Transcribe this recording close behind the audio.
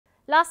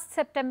Last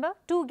September,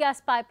 2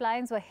 gas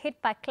pipelines were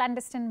hit by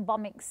clandestine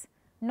bombings,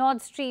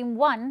 Nord Stream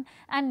 1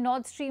 and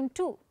Nord Stream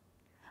 2.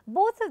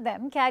 Both of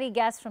them carry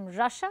gas from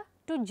Russia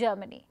to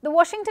Germany. The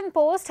Washington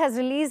Post has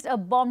released a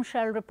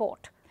bombshell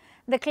report.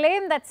 The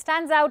claim that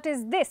stands out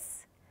is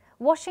this: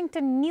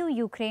 Washington knew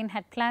Ukraine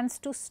had plans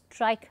to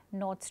strike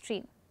Nord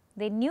Stream.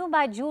 They knew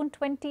by June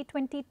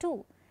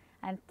 2022.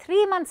 And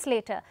 3 months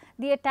later,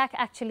 the attack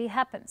actually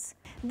happens.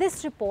 This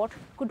report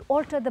could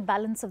alter the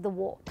balance of the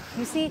war.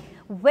 You see,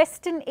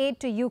 Western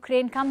aid to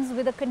Ukraine comes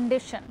with a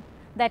condition: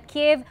 that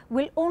Kiev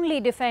will only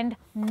defend,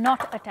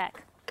 not attack.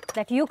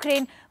 That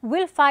Ukraine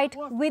will fight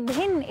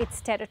within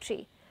its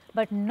territory.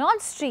 But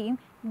Nord Stream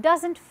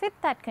doesn't fit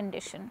that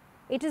condition.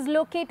 It is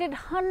located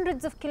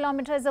hundreds of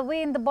kilometers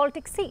away in the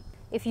Baltic Sea.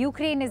 If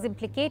Ukraine is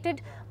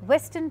implicated,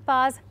 Western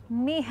powers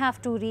may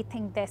have to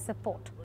rethink their support.